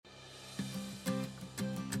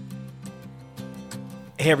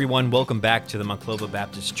Hey everyone, welcome back to the Monclova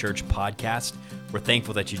Baptist Church podcast. We're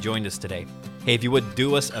thankful that you joined us today. Hey, if you would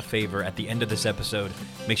do us a favor at the end of this episode,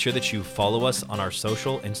 make sure that you follow us on our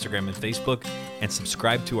social, Instagram and Facebook, and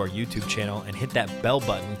subscribe to our YouTube channel and hit that bell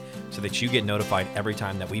button so that you get notified every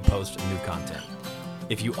time that we post new content.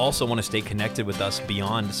 If you also want to stay connected with us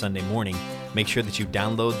beyond Sunday morning, make sure that you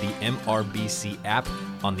download the MRBC app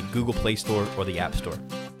on the Google Play Store or the App Store.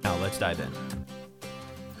 Now let's dive in.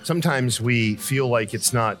 Sometimes we feel like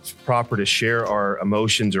it's not proper to share our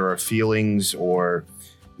emotions or our feelings, or,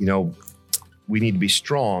 we need to be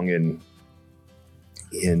strong and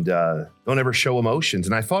don't ever show emotions.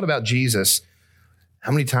 And I thought about Jesus,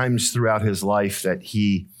 how many times throughout his life that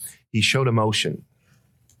he showed emotion.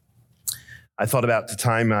 I thought about the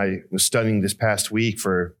time I was studying this past week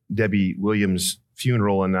for Debbie Williams'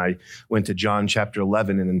 funeral, and I went to John chapter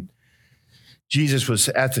 11, and Jesus was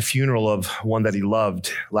at the funeral of one that he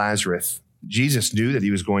loved, Lazarus. Jesus knew that he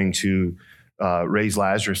was going to raise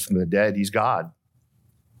Lazarus from the dead. He's God.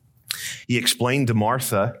 He explained to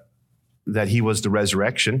Martha that he was the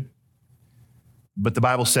resurrection. But the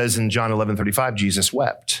Bible says in John 11:35, Jesus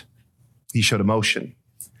wept. He showed emotion.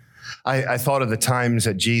 I thought of the times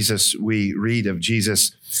that we read of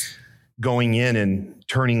Jesus going in and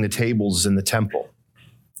turning the tables in the temple.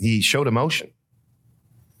 He showed emotion.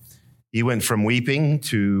 He went from weeping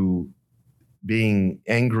to being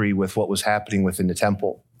angry with what was happening within the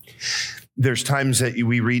temple. There's times that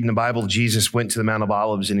we read in the Bible, Jesus went to the Mount of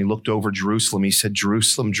Olives and he looked over Jerusalem. He said,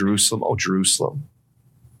 Jerusalem, Jerusalem, oh, Jerusalem.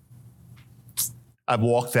 I've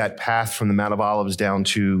walked that path from the Mount of Olives down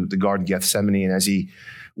to the Garden of Gethsemane. And as he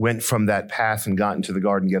went from that path and got into the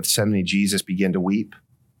Garden of Gethsemane, Jesus began to weep.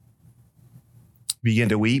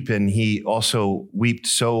 And he also wept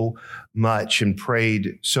so much and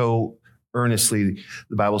prayed so earnestly.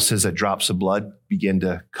 The Bible says that drops of blood began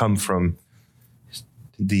to come from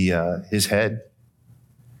his head.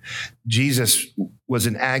 Jesus was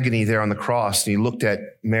in agony there on the cross, and he looked at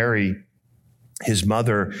Mary, his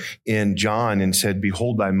mother, in John, and said,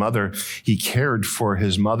 "Behold thy mother." He cared for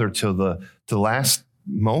his mother till the last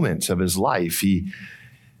moments of his life. He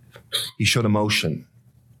showed emotion.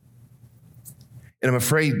 And I'm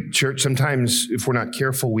afraid, church, sometimes if we're not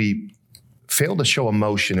careful, we fail to show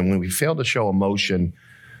emotion. And when we fail to show emotion,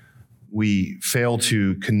 we fail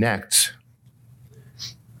to connect.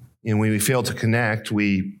 And when we fail to connect,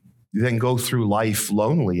 we then go through life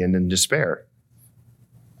lonely and in despair.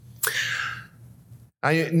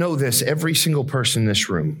 I know this, every single person in this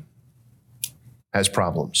room has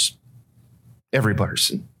problems. Every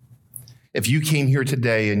person. If you came here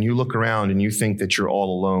today and you look around and you think that you're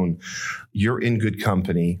all alone, you're in good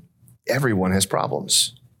company. Everyone has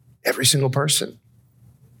problems. Every single person.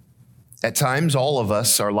 At times, all of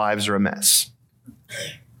us, our lives are a mess.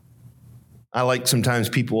 I like sometimes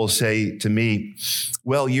people will say to me,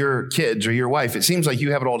 well, your kids or your wife, it seems like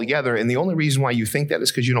you have it all together. And the only reason why you think that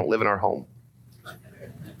is because you don't live in our home.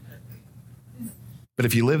 But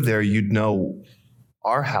if you live there, you'd know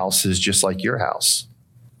our house is just like your house.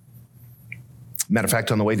 Matter of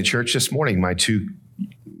fact, on the way to church this morning, my two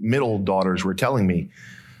middle daughters were telling me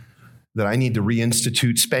that I need to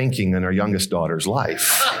reinstitute spanking in our youngest daughter's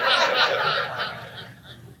life.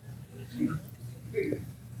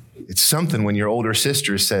 It's something when your older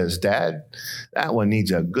sister says, "Dad, that one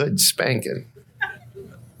needs a good spanking."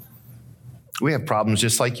 We have problems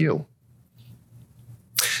just like you.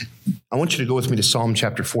 I want you to go with me to Psalm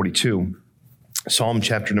chapter 42. Psalm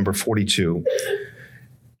chapter number 42.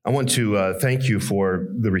 I want to thank you for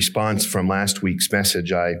the response from last week's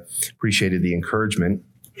message. I appreciated the encouragement.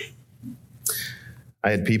 I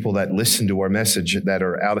had people that listened to our message that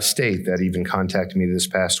are out of state that even contacted me this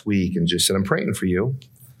past week and just said, "I'm praying for you."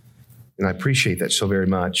 And I appreciate that so very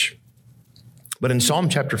much. But in Psalm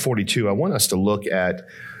chapter 42, I want us to look at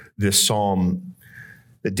this psalm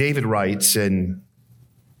that David writes, and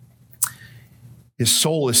his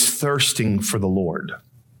soul is thirsting for the Lord.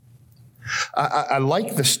 I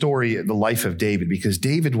like the story, the life of David, because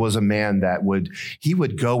David was a man that would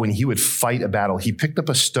go and he would fight a battle. He picked up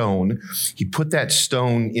a stone, he put that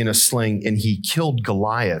stone in a sling, and he killed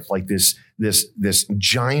Goliath, like this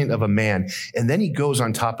giant of a man. And then he goes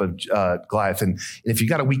on top of Goliath. And if you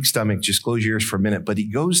got a weak stomach, just close your ears for a minute. But he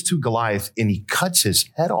goes to Goliath and he cuts his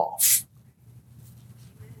head off.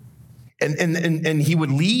 And he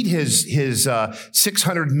would lead his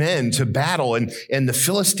 600 men to battle, and the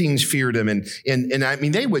Philistines feared him, and I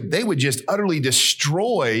mean they would just utterly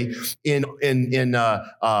destroy in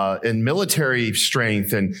military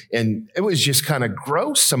strength, and it was just kind of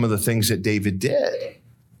gross, some of the things that David did.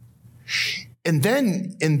 And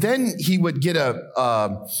then he would get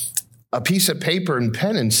a piece of paper and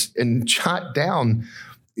pen and jot down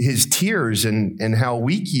his tears and how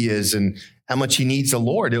weak he is and how much he needs the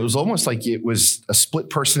Lord. It was almost like it was a split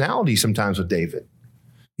personality sometimes with David.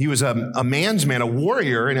 He was a man's man, a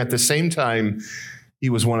warrior, and at the same time, he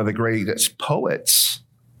was one of the greatest poets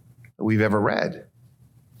that we've ever read.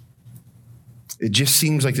 It just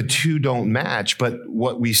seems like the two don't match, but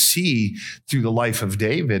what we see through the life of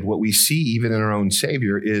David, what we see even in our own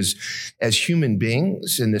Savior is, as human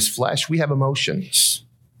beings in this flesh, we have emotions.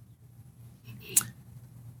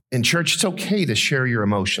 In church, it's okay to share your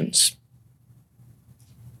emotions.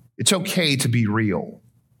 It's okay to be real.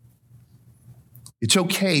 It's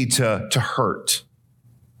okay to hurt.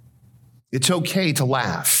 It's okay to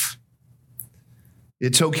laugh.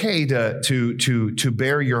 It's okay to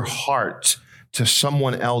bare your heart to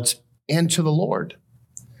someone else and to the Lord.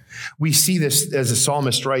 We see this as the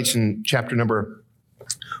psalmist writes in chapter number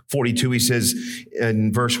 42. He says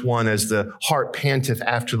in verse 1, as the hart panteth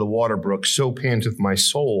after the water brook, so panteth my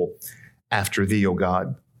soul after thee, O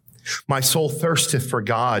God. My soul thirsteth for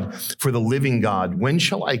God, for the living God. When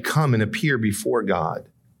shall I come and appear before God?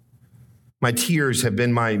 My tears have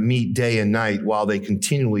been my meat day and night, while they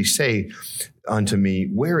continually say unto me,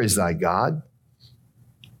 where is thy God?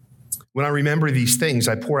 When I remember these things,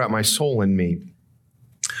 I pour out my soul in me.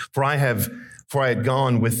 For I had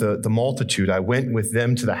gone with the multitude. I went with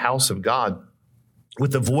them to the house of God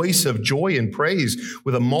with the voice of joy and praise,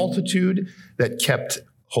 with a multitude that kept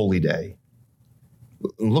holy day.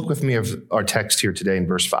 Look with me at our text here today in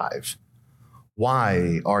verse 5.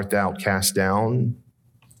 Why art thou cast down,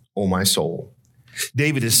 O my soul?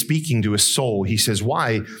 David is speaking to his soul. He says,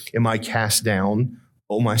 why am I cast down,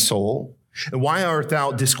 O my soul? And why art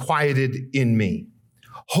thou disquieted in me?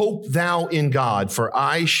 Hope thou in God, for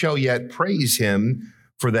I shall yet praise him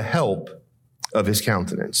for the help of his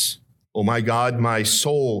countenance. O my God, my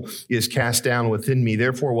soul is cast down within me.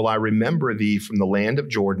 Therefore will I remember thee from the land of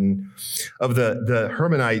Jordan, of the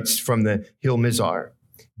Hermonites from the hill Mizar.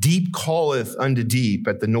 Deep calleth unto deep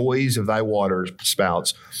at the noise of thy water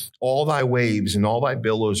spouts. All thy waves and all thy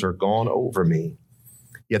billows are gone over me.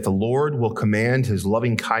 Yet the Lord will command his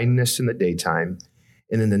loving kindness in the daytime,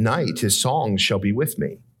 and in the night his songs shall be with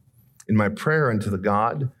me, in my prayer unto the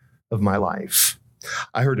God of my life.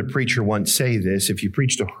 I heard a preacher once say this: if you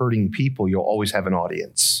preach to hurting people, you'll always have an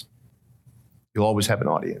audience. You'll always have an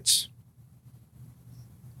audience.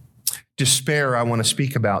 Despair, I want to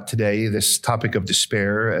speak about today, this topic of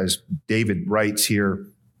despair, as David writes here,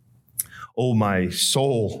 O my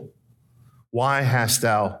soul, why hast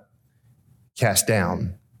thou cast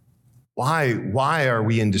down? Why are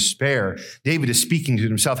we in despair? David is speaking to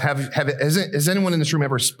himself. Has anyone in this room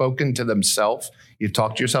ever spoken to themselves? You've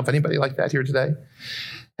talked to yourself? Anybody like that here today?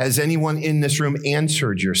 Has anyone in this room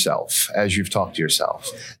answered yourself as you've talked to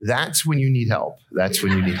yourself? That's when you need help. That's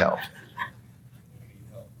when you need help.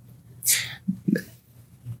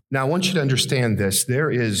 Now, I want you to understand this.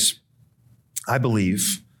 I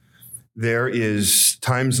believe there is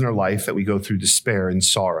times in our life that we go through despair and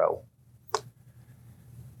sorrow.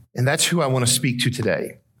 And that's who I want to speak to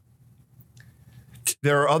today.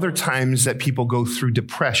 There are other times that people go through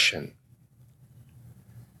depression.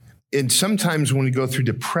 And sometimes when we go through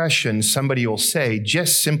depression, somebody will say,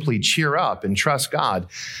 just simply cheer up and trust God.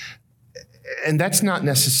 And that's not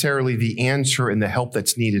necessarily the answer and the help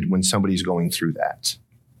that's needed when somebody's going through that.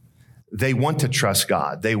 They want to trust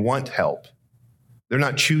God. They want help. They're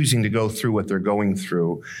not choosing to go through what they're going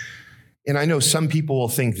through. And I know some people will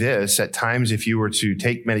think this at times: if you were to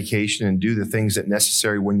take medication and do the things that are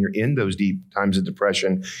necessary when you're in those deep times of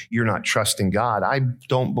depression, you're not trusting God. I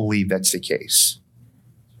don't believe that's the case.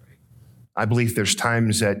 I believe there's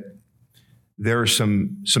times that there's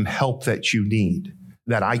some help that you need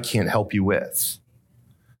that I can't help you with.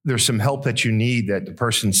 There's some help that you need that the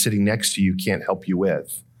person sitting next to you can't help you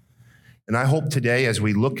with. And I hope today, as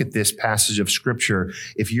we look at this passage of Scripture,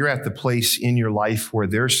 if you're at the place in your life where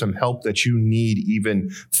there's some help that you need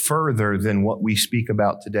even further than what we speak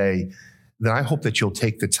about today, then I hope that you'll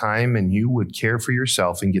take the time and you would care for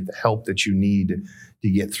yourself and get the help that you need to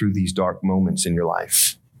get through these dark moments in your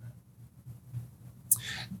life.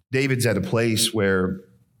 David's at a place where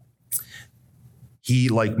he,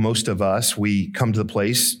 like most of us, we come to the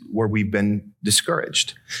place where we've been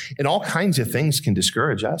discouraged. And all kinds of things can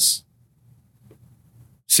discourage us.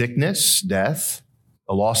 Sickness, death,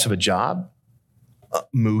 a loss of a job,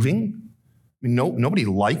 moving. I mean, nobody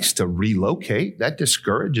likes to relocate. That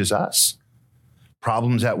discourages us.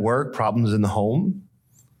 Problems at work, problems in the home,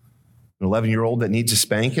 an 11-year-old that needs a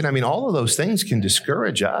spanking. I mean, all of those things can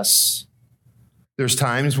discourage us. There's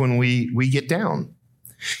times when we get down.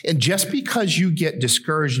 And just because you get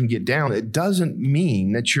discouraged and get down, it doesn't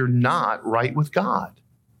mean that you're not right with God.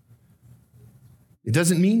 It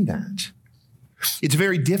doesn't mean that. It's a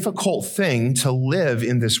very difficult thing to live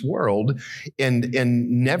in this world and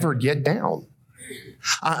never get down.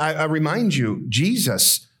 I remind you,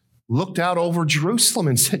 Jesus looked out over Jerusalem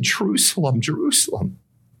and said, Jerusalem, Jerusalem.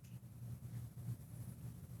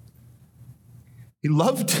 He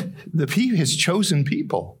loved his chosen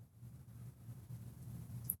people.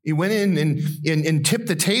 He went in and tipped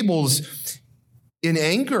the tables in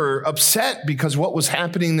anger, upset because what was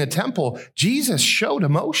happening in the temple. Jesus showed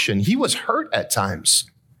emotion. He was hurt at times.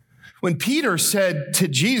 When Peter said to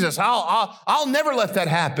Jesus, I'll never let that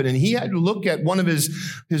happen. And he had to look at one of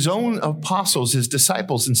his own apostles, his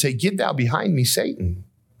disciples, and say, get thou behind me, Satan.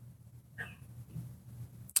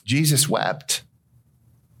 Jesus wept.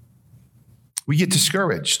 We get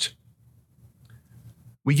discouraged.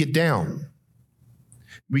 We get down.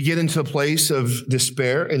 We get into a place of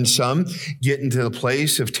despair, and some get into the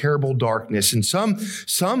place of terrible darkness. And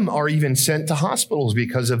some are even sent to hospitals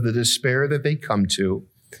because of the despair that they come to.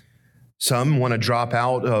 Some want to drop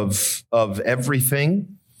out of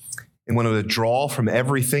everything and want to withdraw from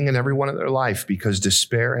everything and everyone in their life because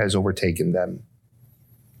despair has overtaken them.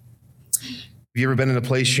 Have you ever been in a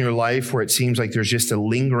place in your life where it seems like there's just a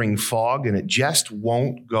lingering fog and it just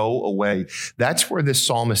won't go away? That's where this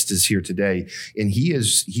psalmist is here today. And he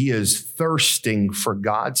is thirsting for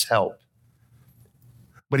God's help.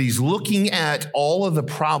 But he's looking at all of the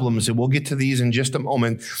problems, and we'll get to these in just a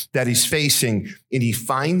moment, that he's facing. And he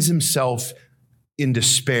finds himself in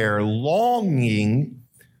despair, longing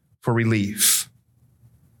for relief.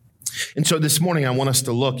 And so this morning, I want us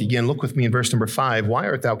to look with me in verse number 5. Why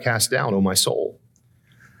art thou cast down, O my soul?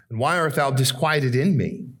 And why art thou disquieted in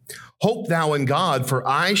me? Hope thou in God, for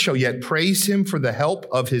I shall yet praise him for the help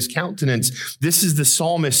of his countenance. This is the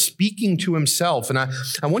psalmist speaking to himself. And I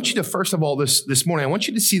want you to, first of all, this morning, I want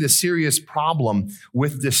you to see the serious problem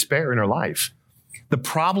with despair in our life. The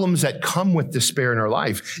problems that come with despair in our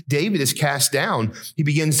life. David is cast down. He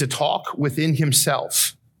begins to talk within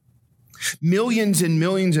himself. Millions and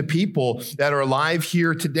millions of people that are alive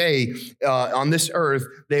here today on this earth,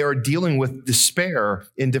 they are dealing with despair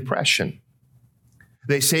and depression.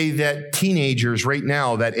 They say that teenagers right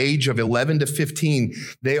now, that age of 11 to 15,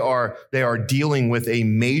 they are dealing with a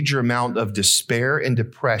major amount of despair and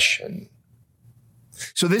depression.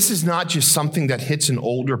 So this is not just something that hits an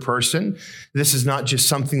older person. This is not just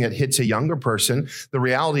something that hits a younger person. The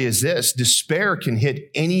reality is this: despair can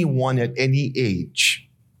hit anyone at any age.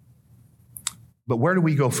 But where do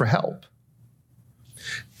we go for help?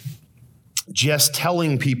 Just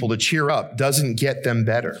telling people to cheer up doesn't get them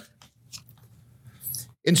better.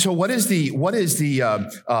 And so what is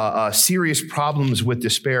the serious problems with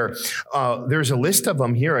despair? There's a list of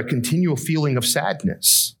them here: a continual feeling of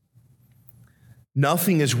sadness.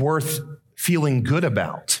 Nothing is worth feeling good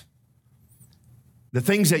about. The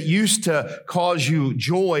things that used to cause you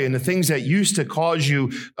joy and the things that used to cause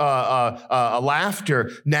you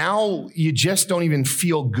laughter, now you just don't even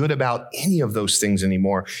feel good about any of those things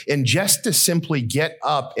anymore. And just to simply get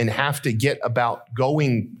up and have to get about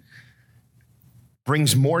going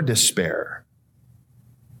brings more despair.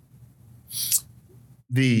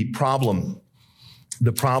 The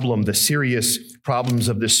serious problems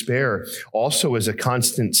of despair also is a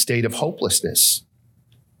constant state of hopelessness.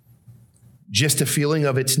 Just a feeling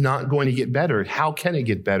of it's not going to get better. How can it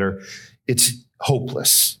get better? It's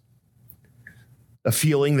hopeless. A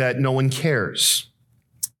feeling that no one cares.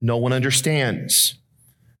 No one understands.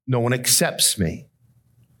 No one accepts me.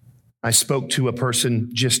 I spoke to a person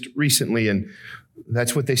just recently, and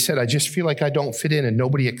that's what they said. I just feel like I don't fit in and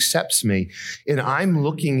nobody accepts me. And I'm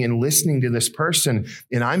looking and listening to this person,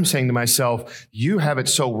 and I'm saying to myself, you have it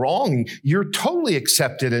so wrong. You're totally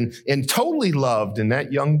accepted and totally loved. And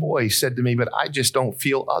that young boy said to me, but I just don't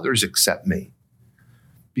feel others accept me,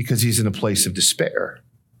 because he's in a place of despair.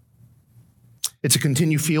 It's a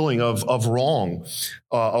continued feeling of wrong,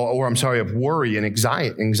 of worry and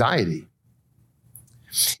anxiety.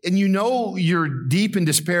 And you know you're deep in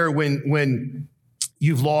despair when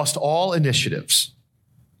you've lost all initiatives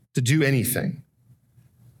to do anything.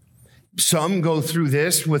 Some go through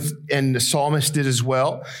this and the psalmist did as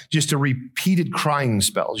well, just a repeated crying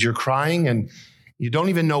spells. You're crying and you don't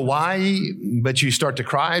even know why, but you start to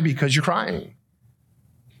cry because you're crying.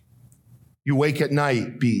 You wake at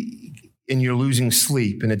night and you're losing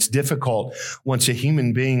sleep, and it's difficult once a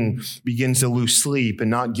human being begins to lose sleep and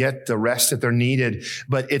not get the rest that they're needed.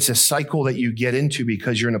 But it's a cycle that you get into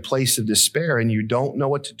because you're in a place of despair and you don't know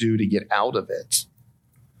what to do to get out of it.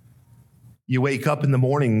 You wake up in the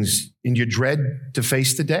mornings and you dread to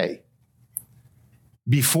face the day.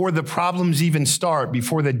 Before the problems even start,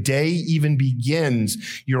 before the day even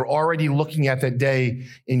begins, you're already looking at that day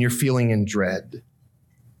and you're feeling in dread.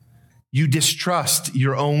 You distrust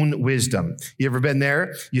your own wisdom. You ever been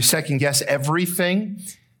there? You second guess everything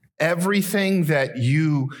that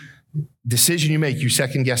decision you make, you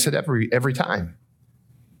second guess it every time.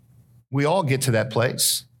 We all get to that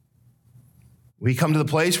place. We come to the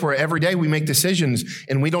place where every day we make decisions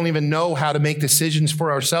and we don't even know how to make decisions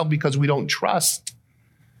for ourselves because we don't trust,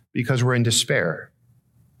 because we're in despair.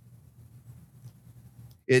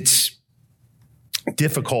 It's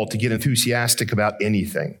difficult to get enthusiastic about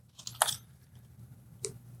anything.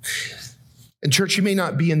 And church, you may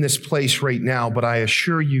not be in this place right now, but I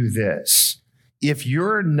assure you this. If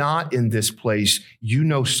you're not in this place, you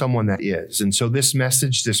know someone that is. And so this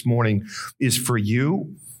message this morning is for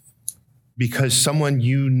you because someone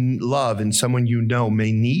you love and someone you know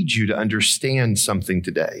may need you to understand something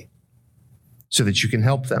today so that you can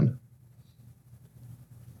help them.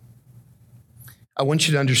 I want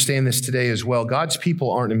you to understand this today as well. God's people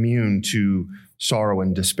aren't immune to sorrow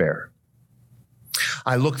and despair.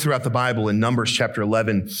 I look throughout the Bible in Numbers chapter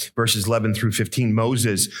 11, verses 11 through 15.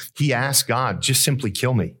 Moses, he asked God, just simply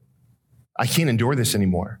kill me. I can't endure this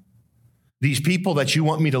anymore. These people that you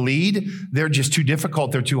want me to lead, they're just too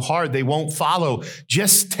difficult. They're too hard. They won't follow.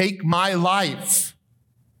 Just take my life.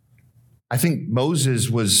 I think Moses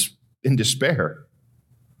was in despair.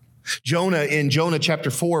 Jonah, in Jonah chapter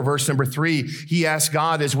 4, verse number 3, he asked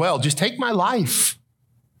God as well, just take my life.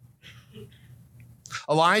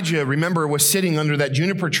 Elijah, remember, was sitting under that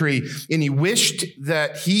juniper tree and he wished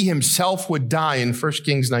that he himself would die in 1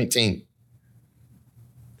 Kings 19.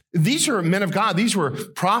 These are men of God. These were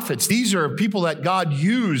prophets. These are people that God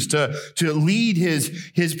used to lead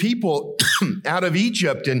his people out of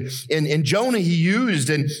Egypt. And Jonah he used,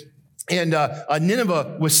 and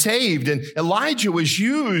Nineveh was saved, and Elijah was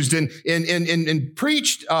used and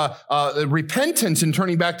preached repentance and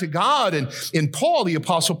turning back to God. And Paul, the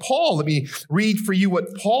Apostle Paul, let me read for you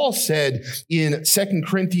what Paul said in 2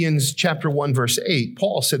 Corinthians chapter 1, verse 8.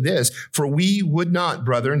 Paul said this, "For we would not,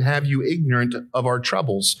 brethren, have you ignorant of our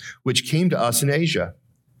troubles, which came to us in Asia,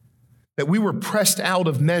 that we were pressed out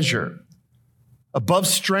of measure, above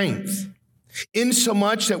strength,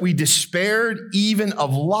 insomuch that we despaired even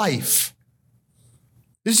of life."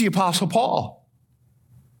 This is the Apostle Paul.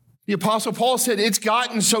 The Apostle Paul said, it's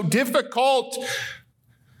gotten so difficult,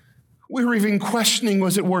 we were even questioning,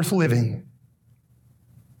 was it worth living?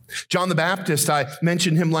 John the Baptist, I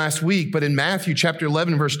mentioned him last week, but in Matthew chapter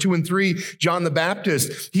 11, verse 2 and 3, John the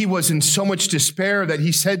Baptist, he was in so much despair that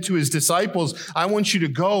he said to his disciples, I want you to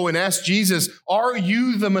go and ask Jesus, are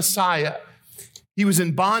you the Messiah? He was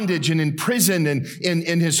in bondage and in prison, and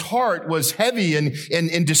his heart was heavy,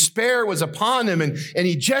 and despair was upon him, and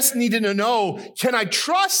he just needed to know, can I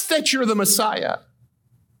trust that you're the Messiah?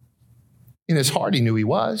 In his heart, he knew he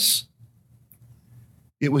was.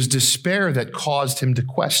 It was despair that caused him to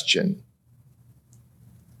question.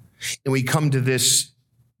 And we come to this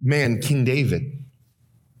man, King David.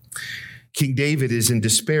 King David is in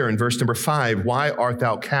despair in verse number 5. Why art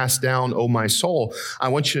thou cast down, O my soul? I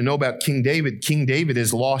want you to know about King David. King David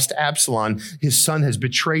has lost Absalom. His son has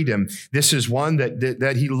betrayed him. This is one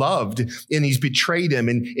that he loved, and he's betrayed him,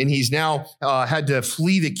 and he's now had to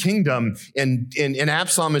flee the kingdom, and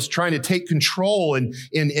Absalom is trying to take control, and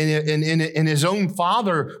his own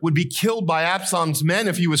father would be killed by Absalom's men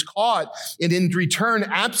if he was caught, and in return,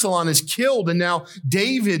 Absalom is killed, and now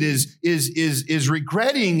David is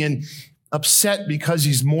regretting and upset because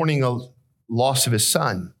he's mourning a loss of his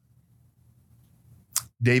son.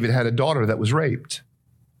 David had a daughter that was raped.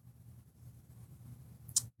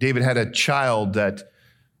 David had a child that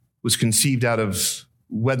was conceived out of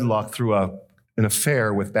wedlock through an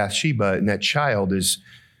affair with Bathsheba, and that child is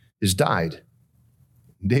died.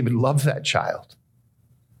 David loved that child.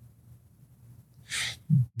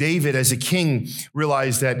 David, as a king,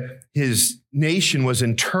 realized that his nation was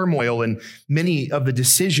in turmoil, and many of the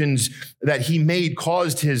decisions that he made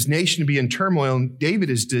caused his nation to be in turmoil. And David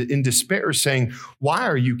is in despair, saying, why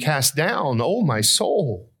are you cast down, oh my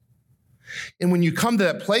soul? And when you come to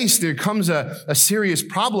that place, there comes a serious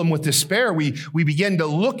problem with despair. We begin to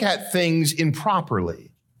look at things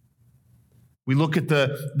improperly. We look at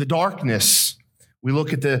the darkness. We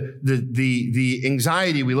look at the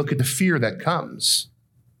anxiety. We look at the fear that comes.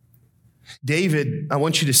 David, I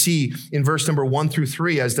want you to see in verse number 1 through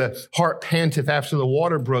 3, as the heart panteth after the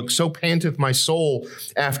water brook, so panteth my soul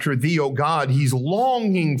after thee, O God. He's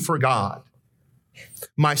longing for God.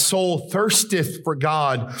 My soul thirsteth for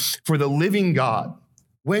God, for the living God.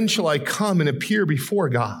 When shall I come and appear before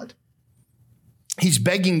God? He's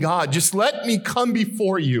begging God, just let me come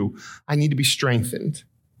before you. I need to be strengthened.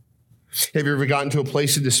 Have you ever gotten to a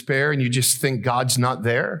place of despair and you just think God's not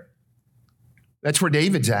there? That's where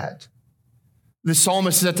David's at. The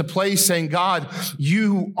psalmist is at the place saying, God,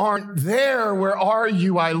 you aren't there. Where are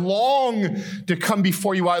you? I long to come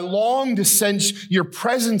before you. I long to sense your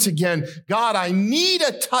presence again. God, I need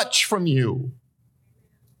a touch from you.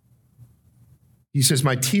 He says,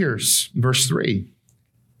 my tears, verse 3,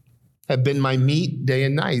 have been my meat day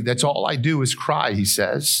and night. That's all I do is cry, he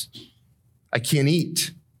says. I can't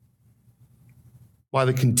eat. While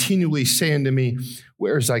they continually say unto me,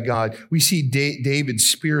 where is thy God? We see David's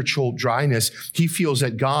spiritual dryness. He feels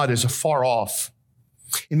that God is afar off.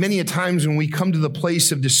 And many a times when we come to the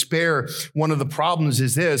place of despair, one of the problems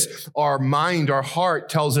is this: our mind, our heart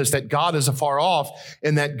tells us that God is afar off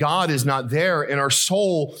and that God is not there, and our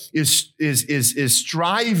soul is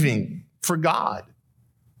striving for God.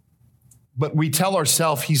 But we tell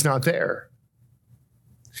ourselves he's not there.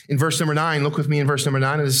 In verse number 9, look with me in verse number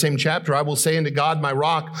 9 of the same chapter. I will say unto God, my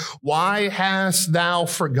rock, why hast thou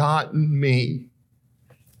forgotten me?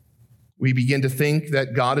 We begin to think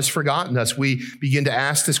that God has forgotten us. We begin to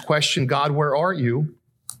ask this question, God, where are you?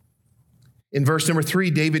 In verse number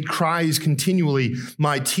 3, David cries continually,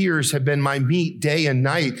 my tears have been my meat day and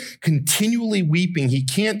night, continually weeping. He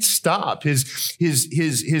can't stop. His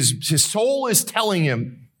soul is telling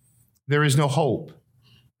him there is no hope.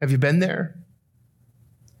 Have you been there?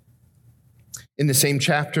 In the same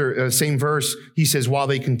chapter, same verse, he says, while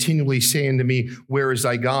they continually say unto me, where is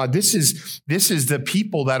thy God? This is the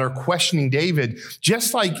people that are questioning David.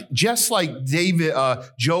 Just like David,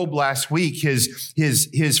 Job last week,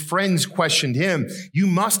 his friends questioned him. You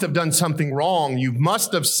must have done something wrong. You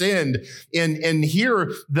must have sinned. And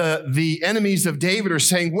here the enemies of David are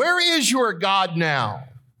saying, where is your God now?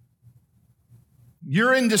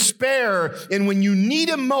 You're in despair, and when you need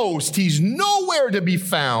him most, he's nowhere to be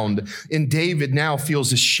found. And David now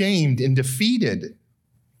feels ashamed and defeated.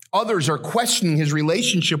 Others are questioning his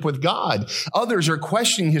relationship with God. Others are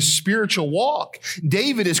questioning his spiritual walk.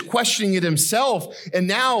 David is questioning it himself, and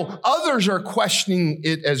now others are questioning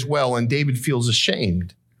it as well, and David feels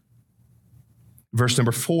ashamed. Verse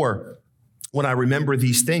number 4, when I remember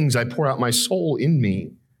these things, I pour out my soul in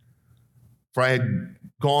me. For I had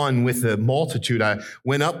gone with the multitude. I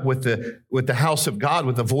went up with the house of God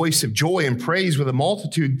with a voice of joy and praise with a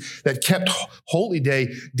multitude that kept holy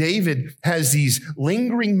day. David has these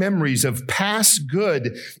lingering memories of past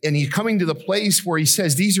good, and he's coming to the place where he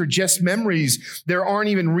says, these are just memories. They aren't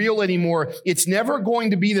even real anymore. It's never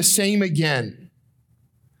going to be the same again.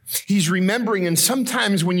 He's remembering, and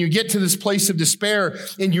sometimes when you get to this place of despair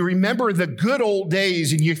and you remember the good old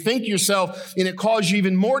days and you think yourself, and it causes you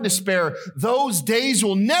even more despair, those days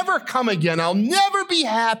will never come again. I'll never be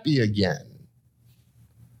happy again.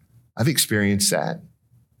 I've experienced that.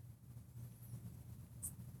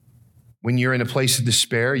 When you're in a place of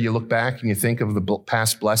despair, you look back and you think of the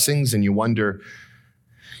past blessings and you wonder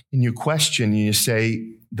and you question and you say,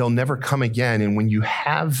 they'll never come again. And when you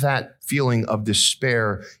have that feeling of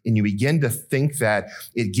despair and you begin to think that,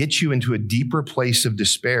 it gets you into a deeper place of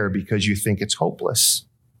despair because you think it's hopeless.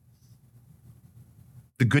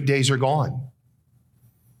 The good days are gone.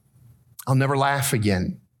 I'll never laugh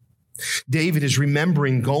again. David is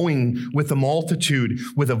remembering going with the multitude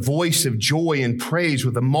with a voice of joy and praise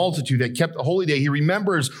with a multitude that kept the holy day. He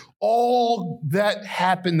remembers all that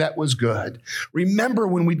happened that was good. Remember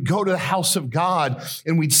when we'd go to the house of God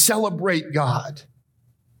and we'd celebrate God.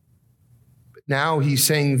 But now he's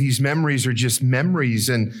saying these memories are just memories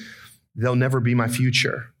and they'll never be my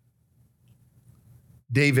future.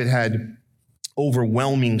 David had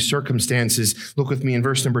overwhelming circumstances. Look with me in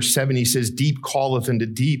verse number 7. He says, deep calleth unto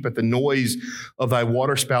deep at the noise of thy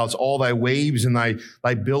waterspouts. All thy waves and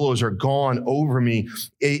thy billows are gone over me.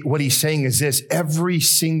 What he's saying is this: every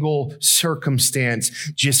single circumstance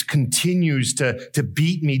just continues to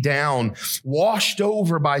beat me down, washed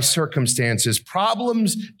over by circumstances.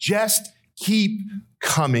 Problems just keep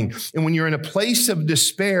coming. And when you're in a place of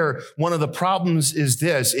despair, one of the problems is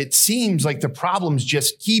this: it seems like the problems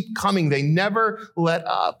just keep coming. They never let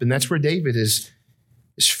up. And that's where David is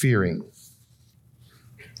fearing.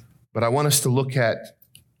 But I want us to look at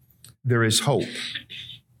there is hope.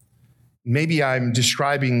 Maybe I'm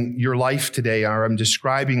describing your life today, or I'm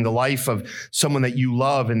describing the life of someone that you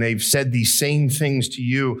love and they've said these same things to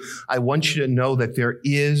you. I want you to know that there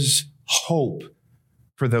is hope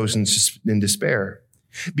for those in despair.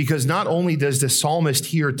 Because not only does the psalmist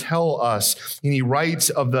here tell us, and he writes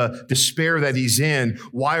of the despair that he's in,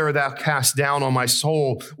 why art thou cast down on my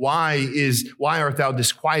soul? Why art thou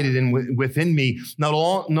disquieted within me? Not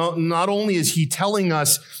only is he telling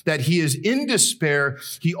us that he is in despair,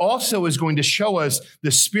 he also is going to show us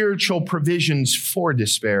the spiritual provisions for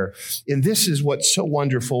despair. And this is what's so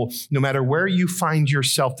wonderful. No matter where you find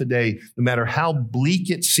yourself today, no matter how bleak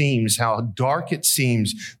it seems, how dark it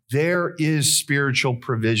seems, there is spiritual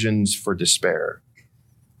provisions for despair.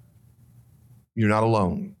 You're not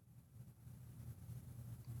alone.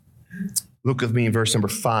 Look with me in verse number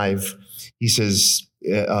 5. He says,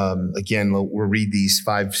 again, we'll read these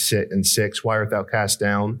 5 and 6. Why art thou cast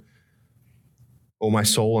down, O my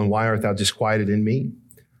soul, and why art thou disquieted in me?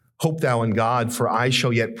 Hope thou in God, for I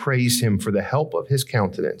shall yet praise him for the help of his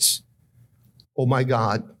countenance. O my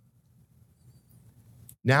God.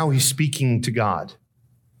 Now he's speaking to God.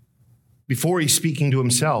 Before he's speaking to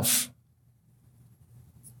himself.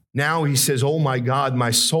 Now he says, oh my God, my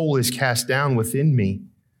soul is cast down within me.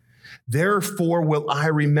 Therefore will I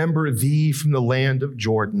remember thee from the land of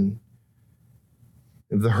Jordan,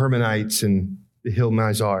 of the Hermonites and the hill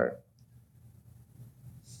Mizar.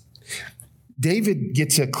 David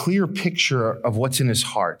gets a clear picture of what's in his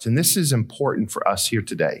heart. And this is important for us here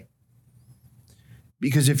today.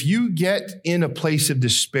 Because if you get in a place of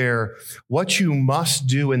despair, what you must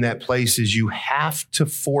do in that place is you have to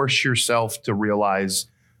force yourself to realize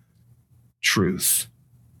truth.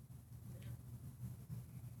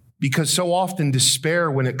 Because so often despair,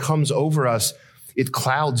 when it comes over us, it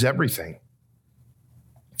clouds everything.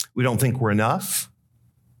 We don't think we're enough.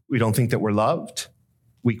 We don't think that we're loved.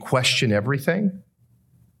 We question everything.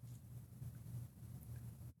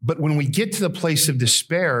 But when we get to the place of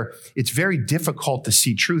despair, it's very difficult to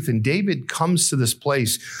see truth. And David comes to this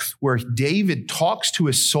place where David talks to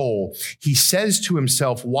his soul. He says to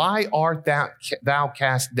himself, why art thou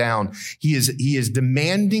cast down? He is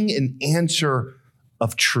demanding an answer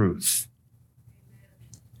of truth.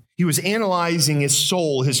 He was analyzing his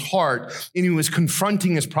soul, his heart, and he was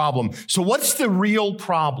confronting his problem. So what's the real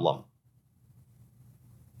problem?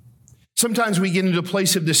 Sometimes we get into a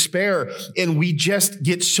place of despair and we just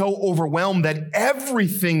get so overwhelmed that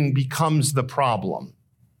everything becomes the problem.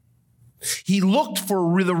 He looked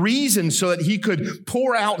for the reason so that he could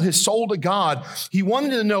pour out his soul to God. He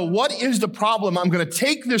wanted to know, what is the problem? I'm going to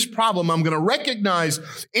take this problem. I'm going to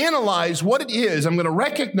analyze what it is. I'm going to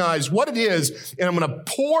recognize what it is, and I'm going to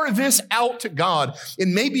pour this out to God.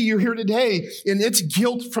 And maybe you're here today and it's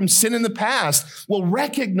guilt from sin in the past. Well,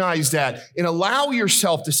 recognize that and allow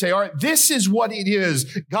yourself to say, all right, this is what it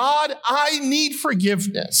is. God, I need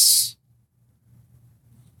forgiveness.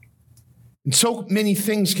 And so many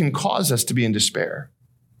things can cause us to be in despair.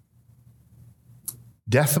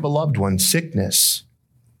 Death of a loved one, sickness,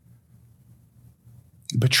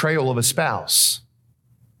 betrayal of a spouse,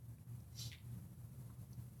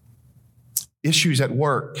 issues at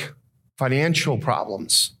work, financial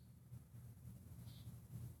problems.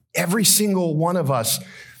 Every single one of us,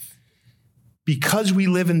 because we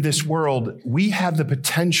live in this world, we have the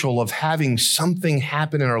potential of having something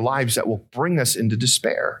happen in our lives that will bring us into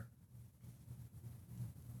despair.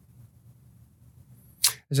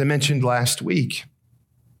 As I mentioned last week,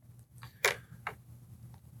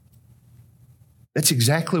 that's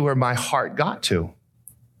exactly where my heart got to.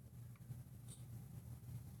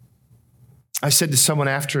 I said to someone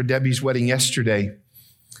after Debbie's wedding yesterday,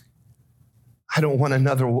 I don't want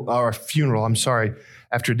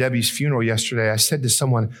after Debbie's funeral yesterday, I said to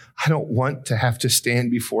someone, I don't want to have to stand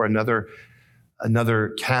before another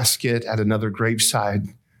casket at another graveside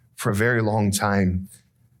for a very long time.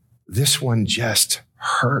 This one just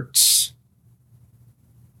hurts.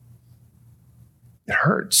 It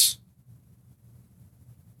hurts.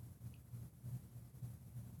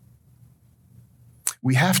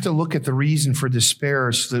 We have to look at the reason for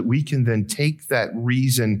despair so that we can then take that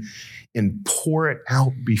reason and pour it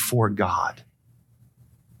out before God.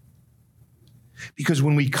 Because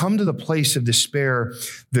when we come to the place of despair,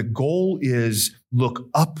 the goal is look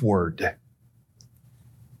upward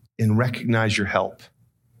and recognize your help.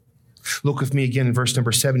 Look with me again in verse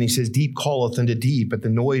number 7. He says, deep calleth unto deep at the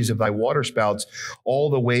noise of thy waterspouts. All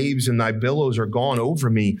the waves and thy billows are gone over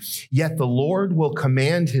me. Yet the Lord will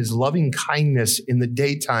command his loving kindness in the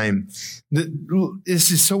daytime. This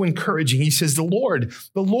is so encouraging. He says, the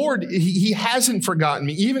Lord, he hasn't forgotten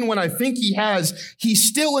me. Even when I think he has, he's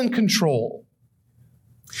still in control.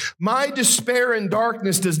 My despair and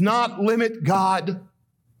darkness does not limit God.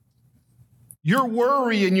 Your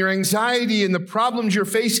worry and your anxiety and the problems you're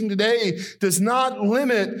facing today does not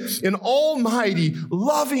limit an almighty,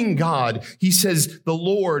 loving God. He says the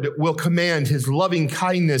Lord will command his loving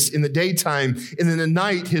kindness in the daytime, and in the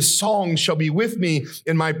night his song shall be with me,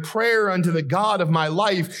 and my prayer unto the God of my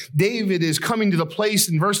life. David is coming to the place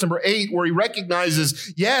in verse number 8 where he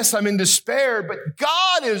recognizes, yes, I'm in despair, but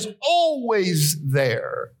God is always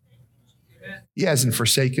there. He hasn't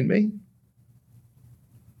forsaken me.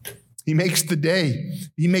 He makes the day.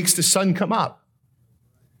 He makes the sun come up.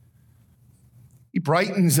 He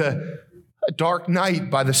brightens a dark night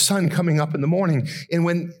by the sun coming up in the morning. And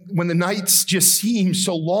when the nights just seem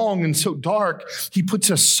so long and so dark, he puts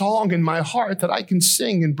a song in my heart that I can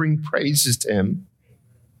sing and bring praises to him.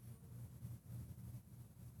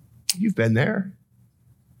 You've been there.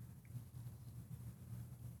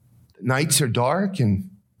 The nights are dark and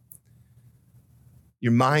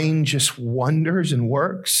your mind just wanders and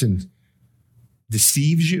works and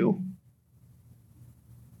deceives you.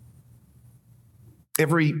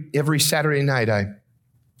 Every Saturday night,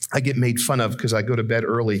 I get made fun of because I go to bed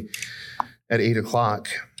early at 8 o'clock.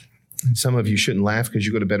 And some of you shouldn't laugh because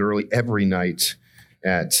you go to bed early every night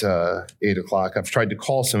at 8 o'clock. I've tried to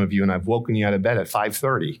call some of you, and I've woken you out of bed at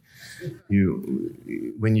 5:30.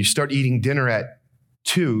 When you start eating dinner at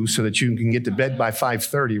 2 so that you can get to bed by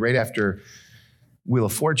 5:30, right after Wheel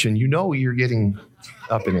of Fortune, you know you're getting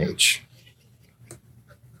up in age.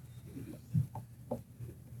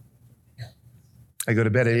 I go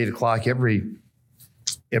to bed at 8 o'clock every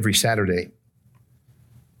Saturday.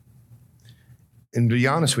 And to be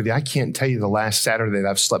honest with you, I can't tell you the last Saturday that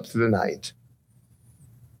I've slept through the night.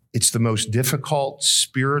 It's the most difficult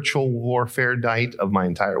spiritual warfare night of my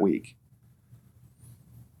entire week.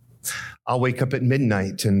 I'll wake up at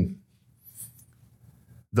midnight and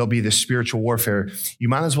there'll be this spiritual warfare. You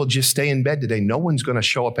might as well just stay in bed today. No one's going to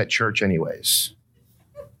show up at church anyways.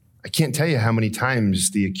 I can't tell you how many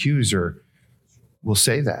times the accuser will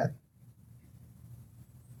say that.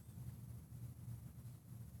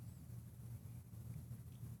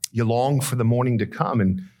 You long for the morning to come,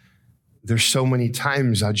 and there's so many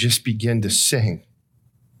times I'll just begin to sing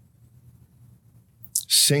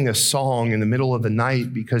a song in the middle of the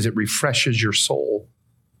night because it refreshes your soul.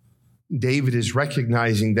 David is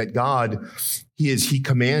recognizing that God, he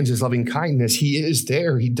commands his loving kindness. He is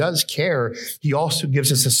there. He does care. He also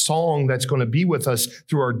gives us a song that's going to be with us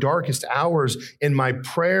through our darkest hours. In my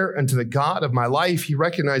prayer unto the God of my life, he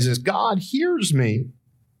recognizes God hears me.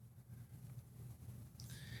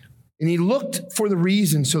 And he looked for the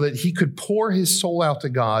reason so that he could pour his soul out to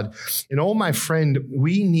God. And oh, my friend,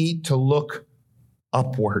 we need to look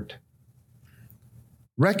upward.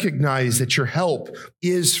 Recognize that your help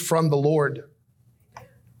is from the Lord.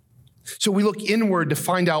 So we look inward to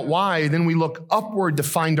find out why, then we look upward to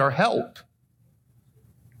find our help.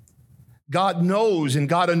 God knows and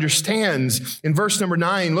God understands. In verse number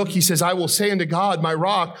 9, look, he says, I will say unto God, my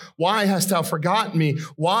rock, why hast thou forgotten me?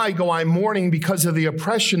 Why go I mourning because of the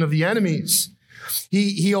oppression of the enemies?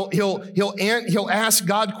 He'll ask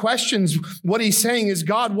God questions. What he's saying is,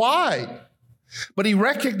 God, why? But he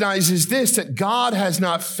recognizes this, that God has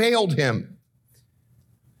not failed him.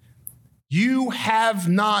 You have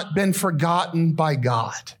not been forgotten by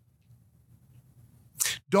God.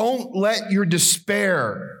 Don't let your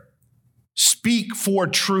despair speak for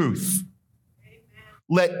truth.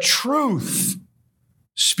 Let truth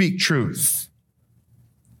speak truth.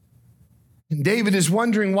 And David is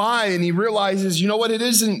wondering why, and he realizes, you know what, it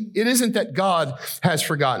isn't that God has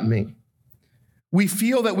forgotten me. We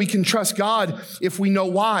feel that we can trust God if we know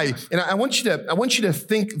why. And I want you to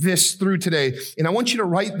think this through today. And I want you to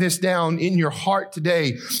write this down in your heart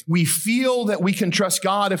today. We feel that we can trust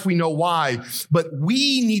God if we know why, but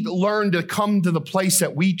we need to learn to come to the place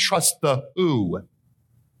that we trust the who,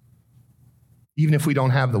 even if we don't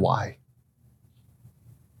have the why.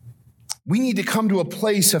 We need to come to a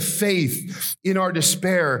place of faith in our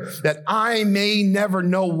despair that I may never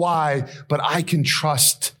know why, but I can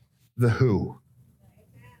trust the who.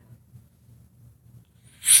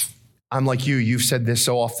 I'm like you. You've said this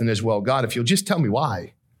so often as well. God, if you'll just tell me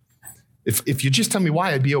why. If you just tell me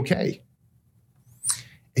why, I'd be okay.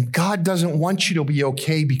 And God doesn't want you to be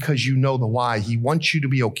okay because you know the why. He wants you to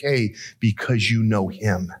be okay because you know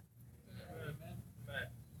him.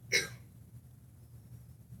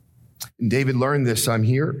 And David learned this. I'm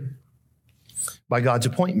here by God's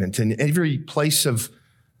appointment. And every place of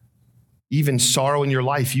even sorrow in your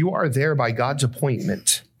life, you are there by God's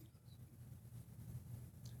appointment.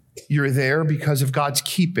 You're there because of God's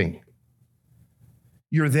keeping.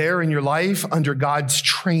 You're there in your life under God's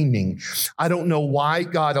training. I don't know why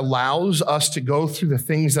God allows us to go through the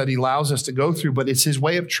things that he allows us to go through, but it's his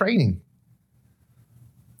way of training.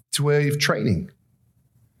 It's a way of training.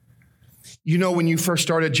 You know, when you first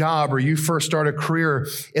start a job or you first start a career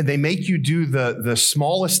and they make you do the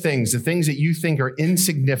smallest things, the things that you think are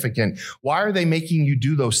insignificant, why are they making you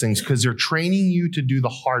do those things? Because they're training you to do the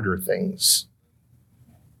harder things.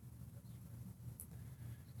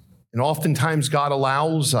 And oftentimes God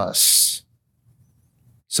allows us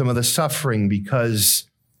some of the suffering because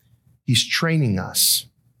he's training us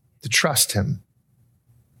to trust him.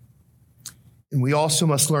 And we also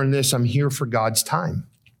must learn this: I'm here for God's time.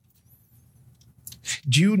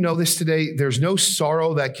 Do you know this today? There's no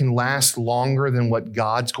sorrow that can last longer than what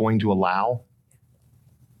God's going to allow.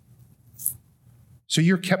 So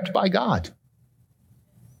you're kept by God.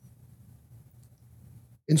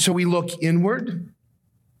 And so we look inward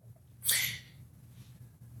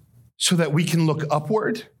so that we can look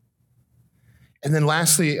upward. And then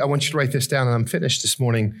lastly, I want you to write this down, and I'm finished this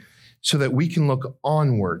morning, so that we can look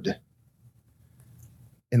onward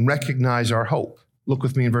and recognize our hope. Look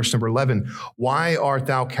with me in verse number 11. Why art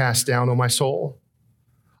thou cast down, O my soul?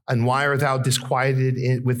 And why art thou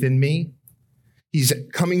disquieted within me? He's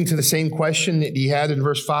coming to the same question that he had in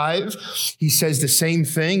verse 5. He says the same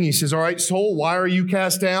thing. He says, all right, soul, why are you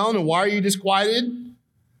cast down? And why are you disquieted?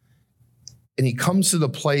 And he comes to the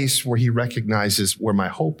place where he recognizes where my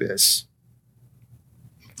hope is.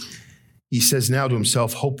 He says now to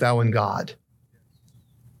himself, hope thou in God.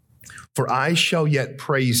 For I shall yet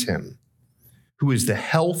praise him, who is the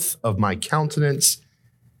health of my countenance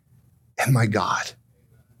and my God.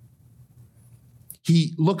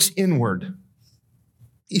 He looks inward.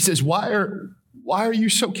 He says, why are you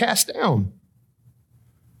so cast down?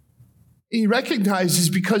 He recognizes,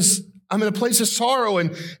 because I'm in a place of sorrow,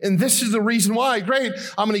 and this is the reason why. Great,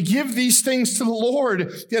 I'm going to give these things to the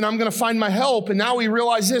Lord, and I'm going to find my help. And now we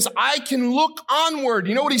realize this: I can look onward.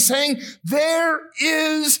 You know what he's saying? There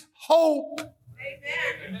is hope.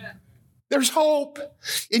 Amen. There's hope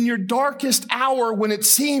in your darkest hour, when it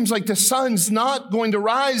seems like the sun's not going to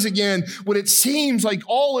rise again, when it seems like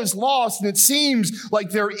all is lost and it seems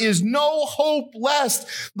like there is no hope left.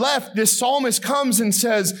 This psalmist comes and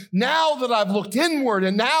says, now that I've looked inward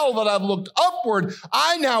and now that I've looked upward,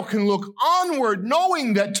 I now can look onward,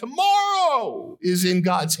 knowing that tomorrow is in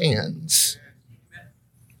God's hands.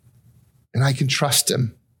 And I can trust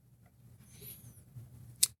him.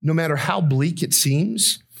 No matter how bleak it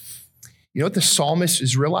seems. You know what the psalmist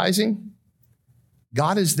is realizing?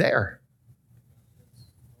 God is there.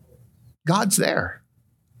 God's there.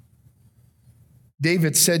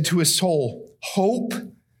 David said to his soul, hope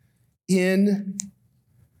in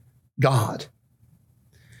God.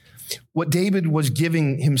 What David was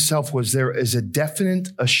giving himself was, there is a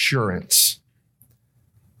definite assurance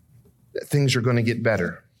that things are going to get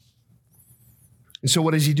better. And so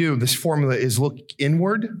what does he do? This formula is look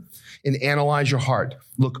inward and analyze your heart.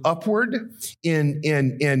 Look upward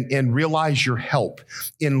and realize your help.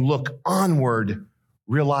 And look onward,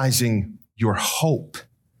 realizing your hope.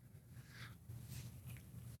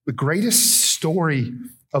 The greatest story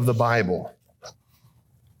of the Bible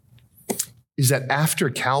is that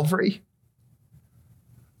after Calvary,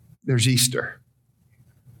 there's Easter.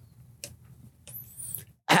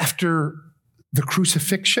 After the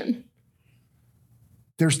crucifixion,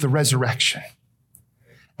 there's the resurrection.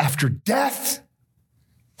 After death,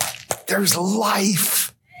 there's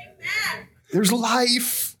life. Amen. There's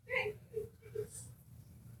life.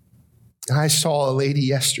 And I saw a lady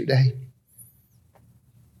yesterday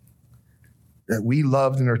that we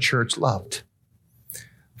loved and our church loved.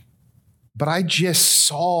 But I just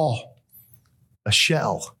saw a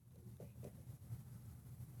shell.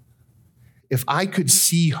 If I could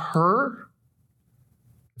see her,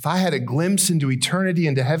 if I had a glimpse into eternity,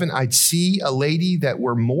 into heaven, I'd see a lady that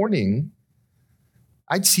we're mourning.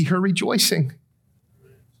 I'd see her rejoicing.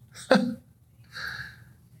 You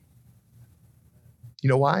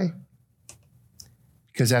know why?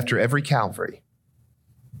 Because after every Calvary,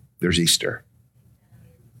 there's Easter.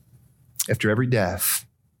 After every death,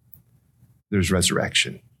 there's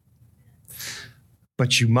resurrection.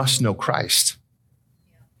 But you must know Christ.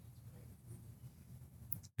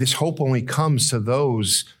 This hope only comes to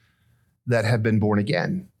those that have been born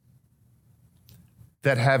again,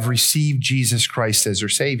 that have received Jesus Christ as their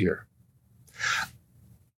Savior.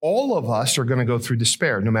 All of us are going to go through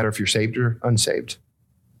despair, no matter if you're saved or unsaved.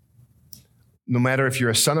 No matter if you're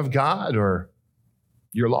a son of God or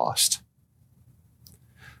you're lost.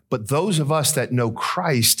 But those of us that know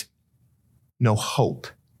Christ know hope.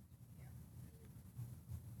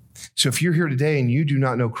 So if you're here today and you do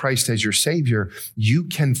not know Christ as your Savior, you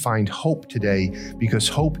can find hope today because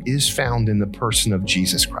hope is found in the person of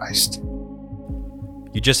Jesus Christ.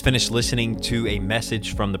 You just finished listening to a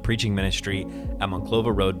message from the preaching ministry at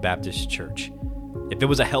Monclova Road Baptist Church. If it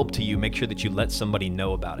was a help to you, make sure that you let somebody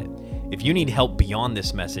know about it. If you need help beyond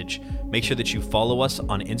this message, make sure that you follow us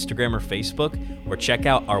on Instagram or Facebook, or check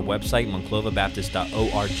out our website,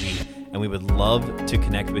 monclovabaptist.org, and we would love to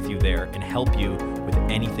connect with you there and help you with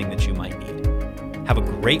anything that you might need. Have a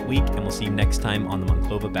great week, and we'll see you next time on the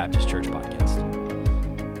Monclova Baptist Church podcast.